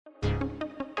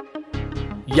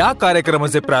या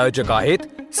कार्यक्रमाचे प्रायोजक आहेत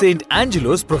सेंट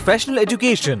अँजेलोस प्रोफेशनल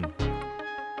एज्युकेशन.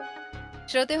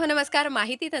 श्रोते हो नमस्कार.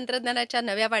 माहिती तंत्रज्ञानाच्या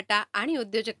नव्या वाटा आणि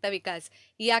उद्योजकता विकास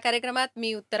या कार्यक्रमात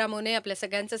मी उत्तरा मोने आपल्या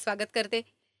सगळ्यांचं स्वागत करते.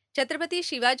 छत्रपती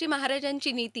शिवाजी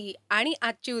महाराजांची नीती आणि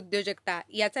आजची उद्योजकता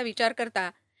याचा विचार करता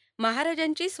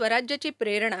महाराजांची स्वराज्याची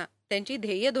प्रेरणा, त्यांची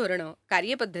ध्येय धोरणं,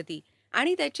 कार्यपद्धती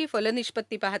आणि त्याची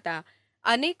फलनिष्पत्ती पाहता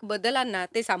अनेक बदलांना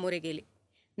ते सामोरे गेले.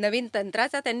 नवीन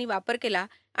तंत्राचा त्यांनी वापर केला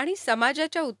आणि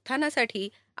समाजाच्या उत्थानासाठी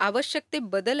आवश्यक ते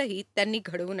बदलही त्यांनी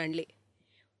घडवून आणले.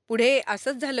 पुढे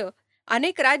असंच झालं.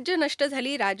 अनेक राज्य नष्ट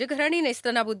झाली, राजघराणी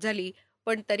नेस्तनाबूत झाली,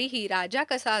 पण तरीही राजा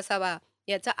कसा असावा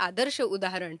याचं आदर्श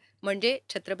उदाहरण म्हणजे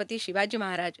छत्रपती शिवाजी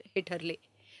महाराज हे ठरले.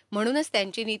 म्हणूनच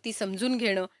त्यांची नीती समजून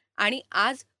घेणं आणि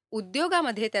आज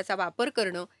उद्योगामध्ये त्याचा वापर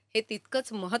करणं हे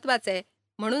तितकंच महत्त्वाचं आहे.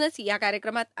 म्हणूनच या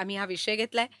कार्यक्रमात आम्ही हा विषय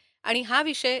घेतलाय आणि हा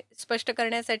विषय स्पष्ट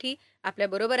करण्यासाठी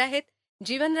आपल्याबरोबर आहेत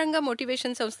जीवनरंग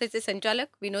मोटिवेशन संस्थेचे संचालक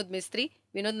विनोद मिस्त्री.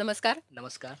 विनोद नमस्कार.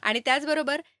 नमस्कार. आणि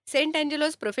त्याचबरोबर सेंट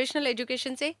अँजेलोस प्रोफेशनल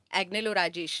एज्युकेशनचे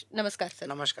ॲग्नेलोराजेश. नमस्कार सर.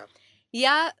 नमस्कार.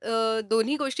 या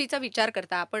दोन्ही गोष्टीचा विचार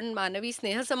करता आपण मानवी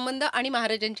स्नेहसंबंध आणि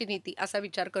महाराजांची नीती असा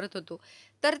विचार करत होतो.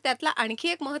 तर त्यातला आणखी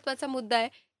एक महत्त्वाचा मुद्दा आहे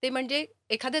ते म्हणजे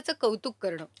एखाद्याचं कौतुक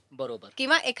करणं. बरोबर.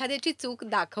 किंवा एखाद्याची चूक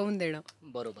दाखवून देणं.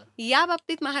 बरोबर. या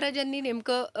बाबतीत महाराजांनी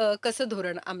नेमकं कसं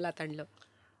धोरण अंमलात आणलं?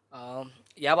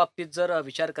 या बाबतीत जर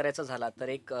विचार करायचा झाला तर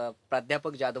एक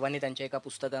प्राध्यापक जाधवांनी त्यांच्या एका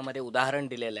पुस्तकामध्ये उदाहरण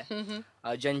दिलेलं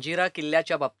आहे. जंजिरा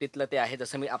किल्ल्याच्या बाबतीतलं ते आहे.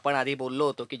 जसं आपण आधी बोललो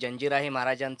होतो की जंजिरा हे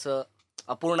महाराजांचं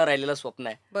अपूर्ण राहिलेलं स्वप्न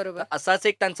आहे. बरोबर. असाच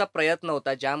एक त्यांचा प्रयत्न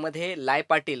होता ज्यामध्ये लाय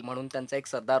पाटील म्हणून त्यांचा एक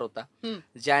सरदार होता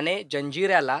ज्याने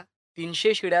जंजिऱ्याला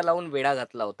 300 शिड्या लावून वेढा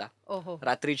घातला होता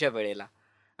रात्रीच्या वेळेला.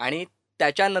 आणि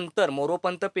त्याच्यानंतर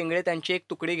मोरोपंत पिंगळे त्यांची एक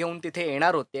तुकडी घेऊन तिथे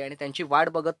येणार होते आणि त्यांची वाट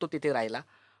बघत तो तिथे राहिला.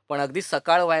 पण अगदी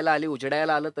सकाळ व्हायला आली,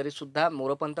 उजेडायला आलं तरी सुद्धा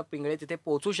मोरोपंत पिंगळे तिथे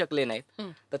पोहोचू शकले नाहीत.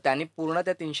 तर त्यांनी पूर्ण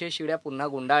त्या 300 शिड्या पुन्हा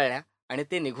गुंडाळल्या आणि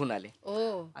ते निघून आले.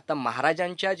 आता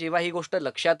महाराजांच्या जेव्हा ही गोष्ट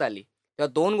लक्षात आली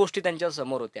तेव्हा दोन गोष्टी त्यांच्या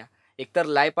समोर होत्या. एकतर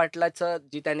लाय पाटलाचं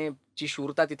त्याने जी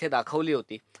शूरता तिथे दाखवली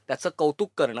होती त्याचं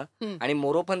कौतुक करणं आणि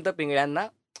मोरोपंत पिंगळ्यांना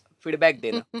फीडबॅक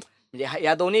देणं. म्हणजे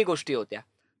या दोन्ही गोष्टी होत्या.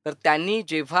 तर त्यांनी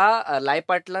जेव्हा लाय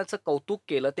पाटलाचं कौतुक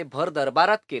केलं ते भर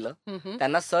दरबारात केलं.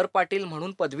 त्यांना सर पाटील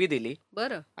म्हणून पदवी दिली.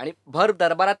 बरं. आणि भर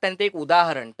दरबारात त्यांचं एक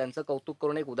उदाहरण, त्यांचं कौतुक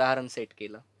करून एक उदाहरण सेट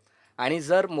केलं. आणि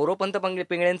जर मोरोपंत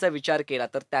पिंगळ्यांचा विचार केला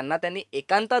तर त्यांना त्यांनी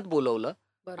एकांतात बोलवलं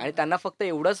आणि त्यांना फक्त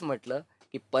एवढंच म्हटलं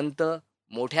की पंत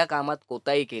मोठ्या कामात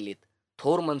कोताही केलीत,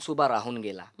 थोर मनसुबा राहून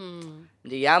गेला.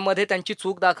 म्हणजे यामध्ये त्यांची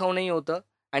चूक दाखवणंही होतं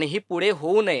आणि ही पुढे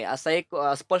होऊ नये असा एक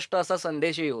अस्पष्ट असा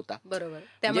संदेशही होता. बरोबर.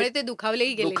 त्यामुळे ते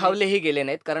दुखावलेही गेले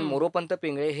नाहीत. कारण मोरोपंत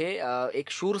पिंगळे हे एक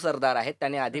शूर सरदार आहेत.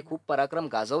 त्याने आधी खूप पराक्रम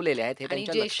गाजवलेले आहेत हे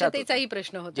त्यांच्या लक्षात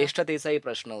होतं. ज्येष्ठतेचाही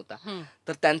प्रश्न होता.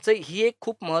 तर त्यांचं ही एक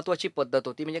खूप महत्वाची पद्धत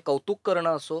होती. म्हणजे कौतुक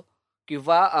करणं असो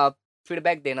किंवा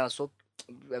फीडबॅक देणं असो,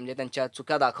 म्हणजे त्यांच्या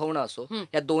चुका दाखवणं असो,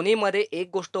 या दोन्हीमध्ये एक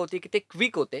गोष्ट होती की ते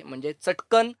क्विक होते. म्हणजे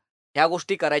चटकन ह्या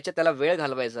गोष्टी करायच्या, त्याला वेळ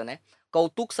घालवायचा नाही.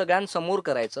 कौतुक सगळ्यांसमोर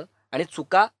करायचं आणि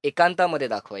चुका एकांतामध्ये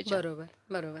दाखवायच्या.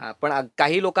 बरोबर. पण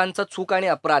काही लोकांचा चूक आणि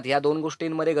अपराध या दोन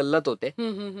गोष्टींमध्ये गल्लत होते.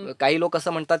 काही लोक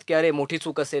असं म्हणतात की अरे मोठी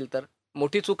चूक असेल तर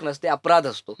मोठी चूक नसते, अपराध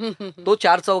असतो. तो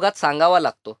चार चौघात सांगावा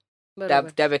लागतो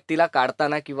त्या व्यक्तीला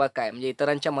काढताना किंवा काय, म्हणजे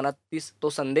इतरांच्या मनात तो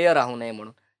संदेह राहू नये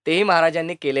म्हणून. तेही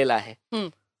महाराजांनी केलेलं आहे.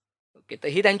 तर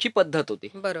ही त्यांची पद्धत होती.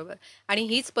 बरोबर. आणि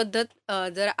हीच पद्धत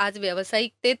जर आज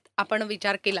व्यावसायिकतेत आपण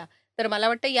विचार केला तर मला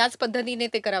वाटतं याच पद्धतीने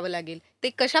ते करावं लागेल. ते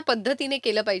कशा पद्धतीने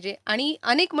केलं पाहिजे आणि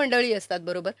अनेक मंडळी असतात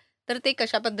बरोबर, तर ते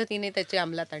कशा पद्धतीने त्याचे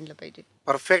अंमलात आणलं पाहिजे.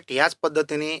 परफेक्ट. याच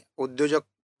पद्धतीने उद्योजक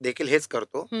देखील हेच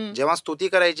करतो. जेव्हा स्तुती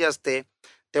करायची असते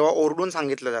तेव्हा ओरडून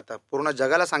सांगितलं जातं, पूर्ण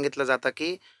जगाला सांगितलं जातं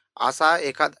की असा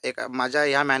माझ्या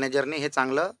या मॅनेजरने हे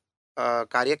चांगलं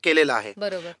कार्य केलेलं आहे.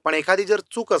 बरोबर. पण एखादी जर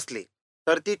चूक असली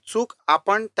तर ती चूक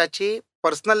आपण त्याची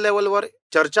पर्सनल लेवलवर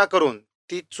चर्चा करून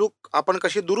ती चूक आपण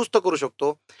कशी दुरुस्त करू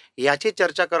शकतो याची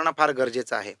चर्चा करणं फार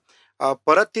गरजेचं आहे.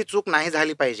 परत ती चूक नाही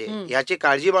झाली पाहिजे याची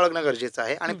काळजी बाळगणं गरजेचं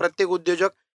आहे. आणि प्रत्येक उद्योजक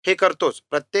हे करतोच,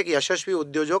 प्रत्येक यशस्वी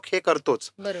उद्योजक हे करतोच.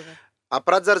 बरोबर.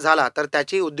 अपराध जर झाला तर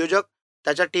त्याची उद्योजक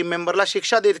त्याच्या टीम मेंबरला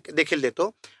शिक्षा देखील देतो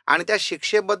आणि त्या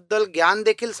शिक्षेबद्दल ज्ञान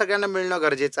देखील सगळ्यांना मिळणं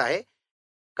गरजेचं आहे.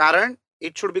 कारण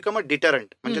इट शुड बिकम अ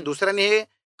डिटरंट. म्हणजे दुसऱ्याने हे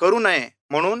करू नये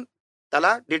म्हणून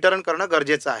त्याला डिटरंट करणं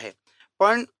गरजेचं आहे.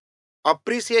 पण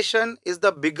appreciation is the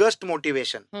biggest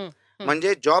motivation.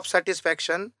 म्हणजे जॉब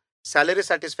सॅटिस्फॅक्शन, सॅलरी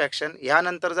सॅटिस्फॅक्शन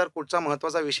यानंतर जर कुठचा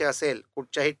महत्वाचा विषय असेल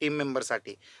कुठच्याही टीम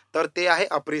मेंबरसाठी तर ते आहे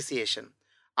अप्रिसिएशन.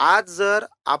 आज जर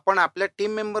आपण आपल्या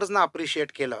टीम मेंबर्सना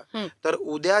अप्रिशिएट केलं तर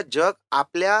उद्या जग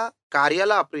आपल्या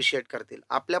कार्याला अप्रिशिएट करतील,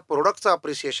 आपल्या प्रोडक्टचं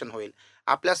अप्रिसिएशन होईल,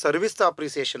 आपल्या सर्व्हिसचं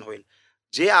अप्रिसिएशन होईल.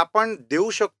 जे आपण देऊ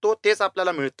शकतो तेच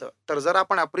आपल्याला मिळतं. तर जर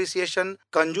आपण अप्रिसिएशन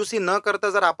कंजूसी न करता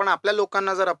जर आपण आपल्या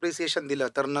लोकांना जर अप्रिसिएशन दिलं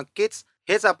तर नक्कीच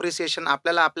हेच अप्रिसिएशन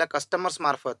आपल्याला आपल्या कस्टमर्स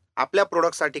मार्फत आपल्या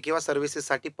प्रोडक्टसाठी किंवा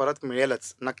सर्व्हिसेससाठी परत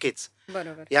मिळेलच नक्कीच.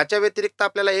 बरोबर. याच्या व्यतिरिक्त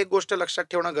आपल्याला एक गोष्ट लक्षात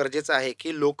ठेवणं गरजेचं आहे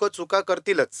की लोक चुका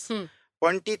करतीलच,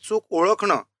 पण ती चूक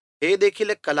ओळखणं हे देखील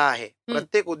एक कला आहे.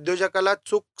 प्रत्येक उद्योजकाला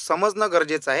चूक समजणं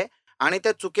गरजेचं आहे आणि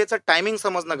त्या चुकीचं टायमिंग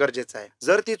समजणं गरजेचं आहे.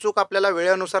 जर ती चूक आपल्याला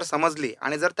वेळेनुसार समजली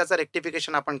आणि जर त्याचं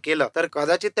रेक्टिफिकेशन आपण केलं तर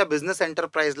कदाचित त्या बिझनेस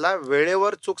एंटरप्राइजला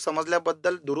वेळेवर चूक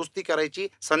समजल्याबद्दल दुरुस्ती करायची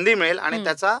संधी मिळेल आणि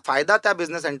त्याचा फायदा त्या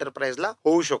बिझनेस एंटरप्राइजला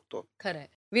होऊ शकतो. खरंय.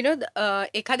 विनोद,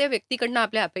 एखाद्या व्यक्तीकडनं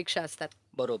आपल्या अपेक्षा असतात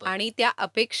बरोबर आणि त्या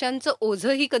अपेक्षांचं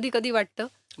ओझंही कधी कधी वाटतं,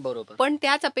 बरोबर पण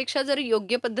त्याच अपेक्षा जर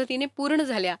योग्य पद्धतीने पूर्ण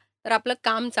झाल्या तर आपलं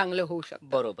काम चांगलं होऊ शकतं.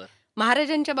 बरोबर.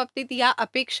 महाराजांच्या बाबतीत या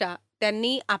अपेक्षा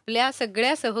त्यांनी आपल्या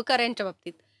सगळ्या सहकाऱ्यांच्या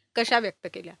बाबतीत कशा व्यक्त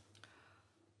केल्या?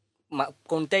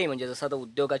 कोणत्याही म्हणजे जसं आता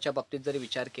उद्योगाच्या बाबतीत जरी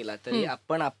विचार केला तरी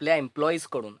आपण आपल्या एम्प्लॉईज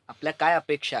कडून आपल्या काय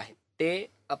अपेक्षा आहेत ते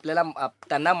आपल्याला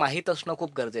त्यांना माहीत असणं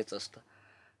खूप गरजेचं असतं.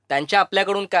 त्यांच्या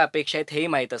आपल्याकडून काय अपेक्षा आहेत हेही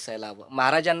माहीत असायला हवं.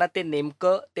 महाराजांना ते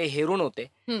नेमकं ते हेरून होते.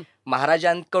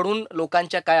 महाराजांकडून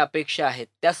लोकांच्या काय अपेक्षा आहेत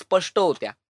त्या स्पष्ट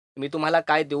होत्या. मी तुम्हाला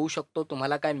काय देऊ शकतो,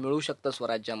 तुम्हाला काय मिळू शकतं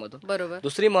स्वराज्यामधून. बरोबर.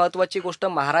 दुसरी महत्वाची गोष्ट,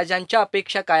 महाराजांच्या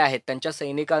अपेक्षा काय आहेत त्यांच्या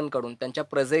सैनिकांकडून, त्यांच्या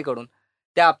प्रजेकडून,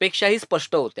 त्या अपेक्षाही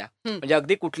स्पष्ट होत्या. म्हणजे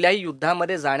अगदी कुठल्याही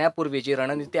युद्धामध्ये जाण्यापूर्वी जी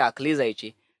रणनीती आखली जायची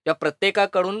त्या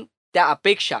प्रत्येकाकडून त्या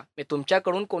अपेक्षा,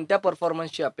 तुमच्याकडून कोणत्या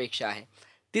परफॉर्मन्सची अपेक्षा आहे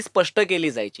ती स्पष्ट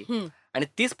केली जायची. आणि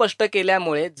ती स्पष्ट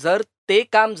केल्यामुळे जर ते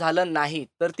काम झालं नाही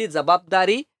तर ती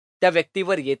जबाबदारी त्या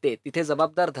व्यक्तीवर येते, तिथे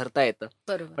जबाबदार धरता येतं.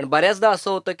 पण बऱ्याचदा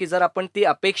असं होतं की जर आपण ती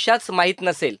अपेक्षाच माहीत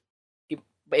नसेल, की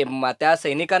त्या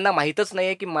सैनिकांना माहीतच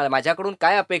नाहीये की माझ्याकडून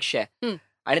काय अपेक्षा आहे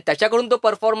आणि त्याच्याकडून तो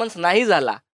परफॉर्मन्स नाही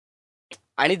झाला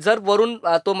आणि जर वरून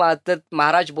तो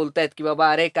महाराज बोलतायत की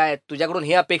बाबा अरे काय तुझ्याकडून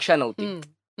ही अपेक्षा नव्हती,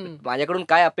 माझ्याकडून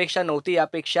काय अपेक्षा नव्हती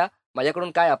यापेक्षा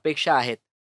माझ्याकडून काय अपेक्षा आहेत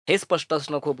हे स्पष्ट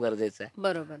असणं खूप गरजेचं आहे.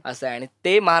 बरोबर. असं आहे आणि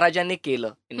ते महाराजांनी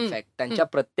केलं. इनफॅक्ट त्यांच्या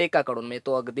प्रत्येकाकडून, म्हणजे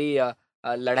तो अगदी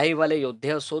लढाईवाले योद्धे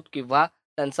असोत किंवा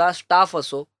त्यांचा स्टाफ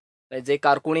असो, जे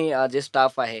कारकुनी जे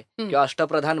स्टाफ आहे किंवा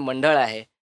अष्टप्रधान मंडळ आहे,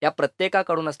 या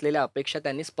प्रत्येकाकडून असलेल्या अपेक्षा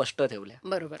त्यांनी स्पष्ट ठेवल्या.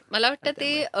 बरोबर. मला वाटतं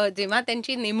ते जेव्हा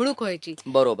त्यांची नेमणूक व्हायची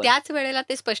बरोबर त्याच वेळेला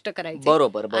ते स्पष्ट करायचे.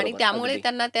 बरोबर आणि त्यामुळे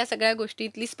त्यांना त्या सगळ्या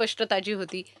गोष्टीतली स्पष्टता जी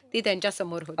होती ती त्यांच्या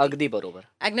समोर होती. अगदी बरोबर.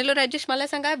 अग्नेलो राजेश, मला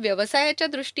सांगा, व्यवसायाच्या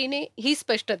दृष्टीने ही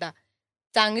स्पष्टता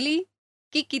चांगली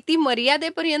की किती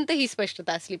मर्यादेपर्यंत ही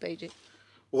स्पष्टता असली पाहिजे?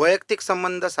 वैयक्तिक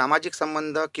संबंध, सामाजिक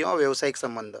संबंध किंवा व्यावसायिक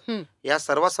संबंध, या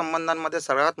सर्व संबंधांमध्ये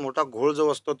सगळ्यात मोठा घोळ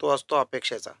जो असतो तो असतो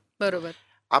अपेक्षेचा. बरोबर.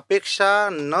 अपेक्षा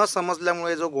न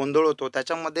समजल्यामुळे जो गोंधळ होतो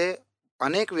त्याच्यामध्ये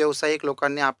अनेक व्यावसायिक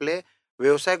लोकांनी आपले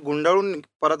व्यवसाय गुंडाळून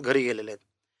परत घरी गेलेले आहेत.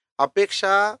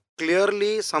 अपेक्षा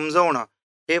क्लिअरली समजवणं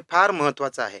हे फार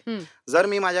महत्वाचं आहे. जर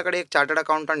मी माझ्याकडे एक चार्टर्ड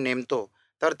अकाउंटंट नेमतो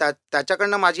तर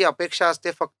त्याच्याकडनं माझी अपेक्षा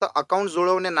असते फक्त अकाउंट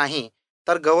जुळवणे नाही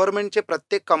तर गव्हर्नमेंटचे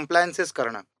प्रत्येक कंप्लायन्सेस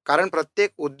करणं. कारण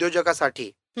प्रत्येक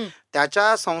उद्योजकासाठी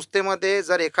त्याच्या संस्थेमध्ये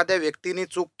जर एखाद्या व्यक्तीने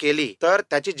चूक केली तर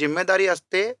त्याची जिम्मेदारी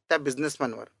असते त्या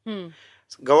बिझनेसमॅनवर.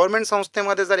 गव्हर्नमेंट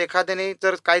संस्थेमध्ये जर एखाद्याने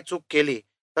जर काही चूक केली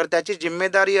तर त्याची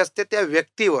जिम्मेदारी असते त्या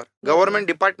व्यक्तीवर, गव्हर्नमेंट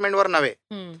डिपार्टमेंटवर नव्हे.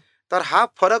 तर हा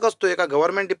फरक असतो एका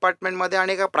गव्हर्नमेंट डिपार्टमेंटमध्ये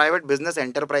आणि एका प्रायव्हेट बिझनेस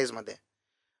एंटरप्राइजमध्ये.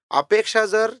 अपेक्षा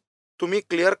जर तुम्ही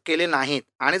क्लिअर केले नाहीत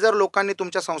आणि जर लोकांनी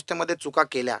तुमच्या संस्थेमध्ये चुका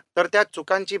केल्या तर त्या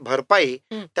चुकांची भरपाई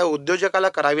त्या उद्योजकाला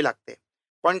करावी लागते.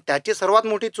 पण त्याची सर्वात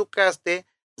मोठी चूक काय असते,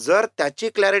 जर त्याची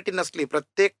क्लॅरिटी नसली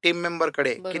प्रत्येक टीम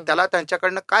मेंबरकडे की त्याला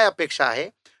त्यांच्याकडनं काय अपेक्षा आहे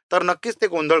तर नक्कीच ते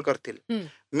गोंधळ करतील.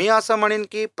 मी असं म्हणेन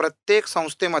की प्रत्येक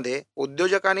संस्थेमध्ये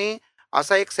उद्योजकांनी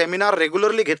असा एक सेमिनार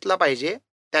रेग्युलरली घेतला पाहिजे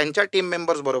त्यांच्या टीम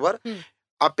मेंबर्स बरोबर.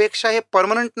 अपेक्षा हे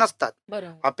परमनंट नसतात.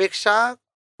 अपेक्षा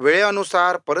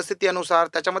वेळेनुसार, परिस्थितीनुसार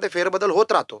त्याच्यामध्ये फेरबदल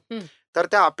होत राहतो. तर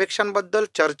त्या अपेक्षांबद्दल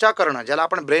चर्चा करणं, ज्याला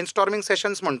आपण ब्रेनस्टॉर्मिंग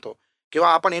सेशन्स म्हणतो किंवा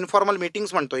आपण इन्फॉर्मल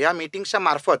मीटिंग्स म्हणतो, या मीटिंगच्या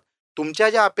मार्फत तुमच्या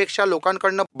ज्या अपेक्षा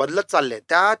लोकांकडनं बदलत चालल्या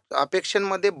त्या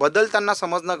अपेक्षांमध्ये बदल त्यांना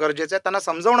समजणं गरजेचं आहे, त्यांना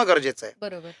समजवणं गरजेचं आहे.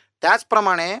 बरोबर.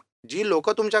 त्याचप्रमाणे जी लोक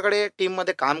तुमच्याकडे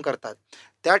टीममध्ये काम करतात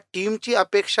त्या टीमची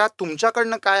अपेक्षा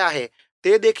तुमच्याकडनं काय आहे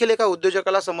ते देखील एका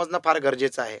उद्योजकाला समजणं फार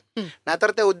गरजेचं आहे.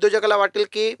 नाहीतर त्या उद्योजकाला वाटेल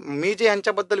की मी जे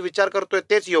यांच्याबद्दल विचार करतोय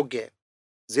तेच योग्य आहे.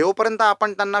 जेव्हापर्यंत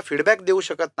आपण त्यांना फीडबॅक देऊ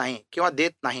शकत नाही किंवा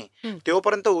देत नाही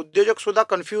तेव्हापर्यंत उद्योजक सुद्धा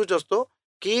कन्फ्युज असतो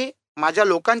की माझ्या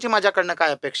लोकांची माझ्याकडनं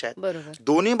काय अपेक्षा आहेत.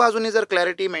 दोन्ही बाजूनी जर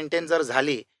क्लॅरिटी मेंटेन जर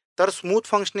झाली तर स्मूथ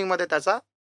फंक्शनिंग मध्ये त्याचा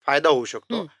फायदा होऊ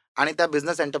शकतो आणि त्या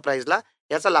बिझनेस एंटरप्राइजला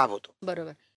याचा लाभ होतो.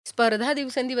 बरोबर. स्पर्धा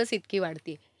दिवसेंदिवस इतकी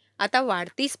वाढती, आता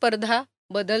वाढती स्पर्धा,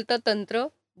 बदलतं तंत्र,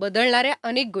 बदलणाऱ्या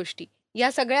अनेक गोष्टी,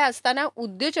 या सगळ्या असताना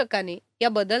उद्योजकाने या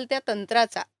बदलत्या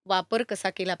तंत्राचा वापर कसा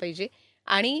केला पाहिजे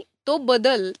आणि तो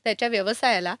बदल त्याच्या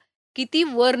व्यवसायाला किती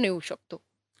वर नेऊ शकतो?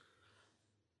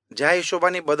 ज्या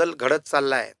हिशोबाने बदल घडत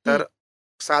चाललाय तर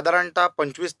साधारणतः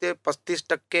 25 ते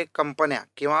 35% कंपन्या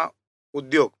किंवा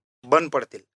उद्योग बंद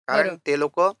पडतील. कारण बरोबर. ते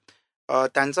लोक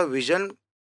त्यांचं विजन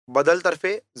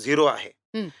बदलतर्फे झिरो आहे.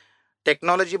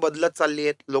 टेक्नॉलॉजी बदलत चालली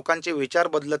आहे, लोकांचे विचार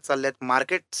बदलत चालले आहेत,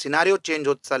 मार्केट सिनारिओ चेंज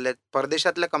होत चालले आहेत,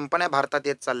 परदेशातल्या कंपन्या भारतात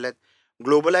येत चालल्या आहेत,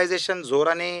 ग्लोबलायझेशन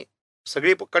जोराने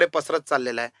सगळीकडे पसरत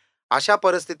चाललेलं आहे. अशा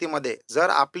परिस्थितीमध्ये जर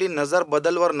आपली नजर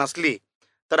बदलवर नसली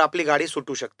तर आपली गाडी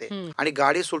सुटू शकते. आणि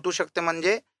गाडी सुटू शकते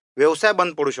म्हणजे व्यवसाय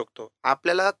बंद पडू शकतो.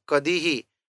 आपल्याला कधीही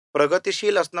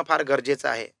प्रगतिशील असणं फार गरजेचं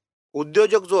आहे.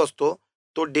 उद्योजक जो असतो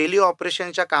तो डेली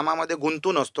ऑपरेशनच्या कामामध्ये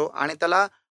गुंतून असतो आणि त्याला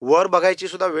वर बघायची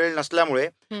सुद्धा वेळ नसल्यामुळे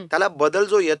त्याला बदल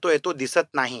जो येतोय तो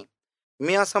दिसत नाही.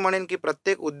 मी असं म्हणेन की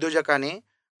प्रत्येक उद्योजकाने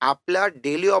आपल्या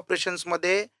डेली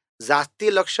ऑपरेशन्समध्ये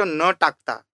जास्ती लक्ष न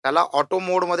टाकता त्याला ऑटो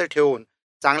मोडमध्ये ठेवून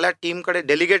चांगल्या टीमकडे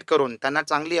डेलिगेट करून त्यांना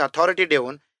चांगली अथॉरिटी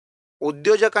देऊन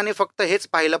उद्योजकांनी फक्त हेच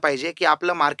पाहिलं पाहिजे की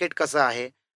आपलं मार्केट कसं आहे,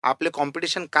 आपले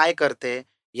कॉम्पिटिशन काय करते,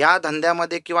 या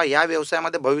धंद्यामध्ये किंवा या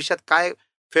व्यवसायामध्ये भविष्यात काय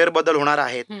फेरबदल होणार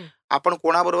आहेत, आपण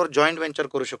कोणाबरोबर जॉईंट व्हेंचर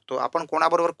करू शकतो, आपण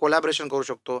कोणाबरोबर कोलॅबरेशन करू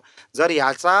शकतो. जर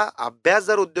याचा अभ्यास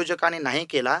जर उद्योजकांनी नाही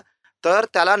केला तर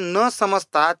त्याला न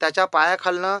समजता त्याच्या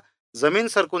पायाखालनं जमीन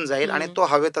सरकून जाईल आणि तो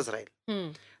हवेतच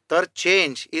राहील. तर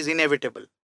चेंज इज इनएव्हिटेबल.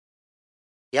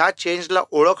 ह्या चेंजला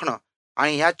ओळखणं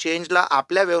आणि ह्या चेंजला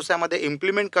आपल्या व्यवसायामध्ये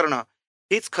इम्प्लिमेंट करणं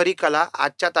हीच खरी कला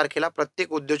आजच्या तारखेला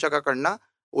प्रत्येक उद्योजकाकडनं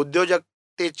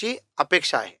उद्योजकतेची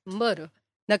अपेक्षा आहे. बरं.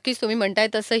 नक्कीच तुम्ही म्हणताय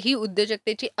तसं ही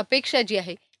उद्योजकतेची अपेक्षा जी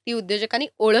आहे ती उद्योजकांनी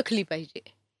ओळखली पाहिजे.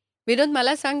 विनोद,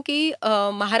 मला सांग की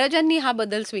महाराजांनी हा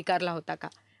बदल स्वीकारला होता का?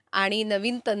 आणि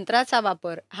नवीन तंत्राचा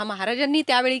वापर हा महाराजांनी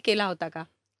त्यावेळी केला होता का?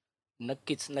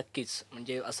 नक्कीच नक्कीच.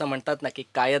 म्हणजे असं म्हणतात ना की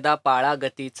कायदा पाळा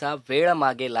गतीचा वेळ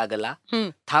मागे लागला,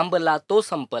 थांबला तो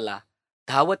संपला,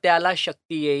 धावत्याला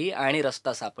शक्ती येई आणि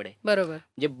रस्ता सापडे. बरोबर.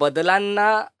 म्हणजे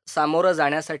बदलांना सामोरं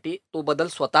जाण्यासाठी तो बदल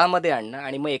स्वतःमध्ये आणणं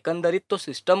आणि मग एकंदरीत तो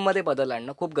सिस्टममध्ये बदल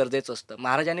आणणं खूप गरजेचं असतं.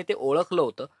 महाराजांनी ते ओळखलं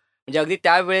होतं. म्हणजे अगदी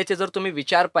त्यावेळेचे जर तुम्ही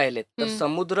विचार पाहिलेत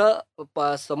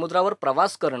तर समुद्रावर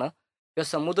प्रवास करणं किंवा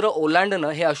समुद्र ओलांडणं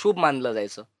हे अशुभ मानलं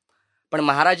जायचं. पण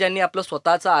महाराजांनी आपलं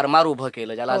स्वतःचं आरमार उभं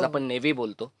केलं, ज्याला आज आपण नेव्ही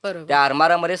बोलतो. त्या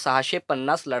आरमारामध्ये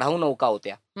 650 लढाऊ नौका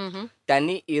होत्या.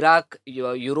 त्यांनी इराक,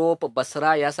 युरोप,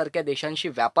 बसरा यासारख्या देशांशी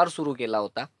व्यापार सुरू केला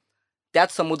होता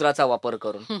त्याच समुद्राचा वापर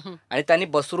करून. आणि त्यांनी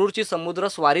बसरूरची समुद्र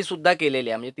स्वारी सुद्धा केलेली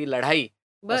आहे. म्हणजे ती लढाई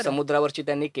समुद्रावरची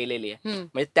त्यांनी केलेली आहे.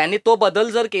 म्हणजे त्यांनी तो बदल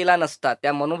जर केला नसता,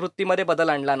 त्या मनोवृत्तीमध्ये बदल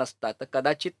आणला नसता तर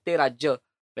कदाचित ते राज्य,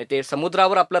 ते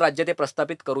समुद्रावर आपलं राज्य ते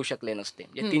प्रस्थापित करू शकले नसते.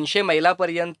 म्हणजे 300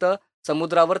 मैलापर्यंत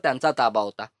समुद्रावर त्यांचा ताबा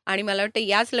होता. आणि मला वाटतं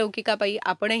याच लौकिकापायी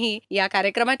आपणही या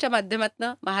कार्यक्रमाच्या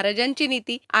माध्यमातून महाराजांची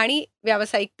नीती आणि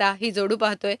व्यावसायिकता ही जोडू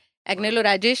पाहतोय. अग्नेलो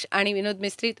राजेश आणि विनोद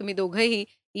मिस्त्री, तुम्ही दोघंही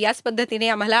याच पद्धतीने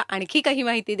आम्हाला आणखी काही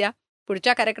माहिती द्या.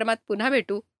 पुढच्या कार्यक्रमात पुन्हा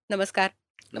भेटू. नमस्कार.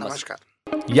 नमस्कार.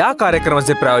 या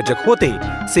कार्यक्रमाचे प्रायोजक होते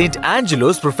सेंट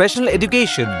अँजेलोस प्रोफेशनल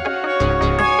एज्युकेशन.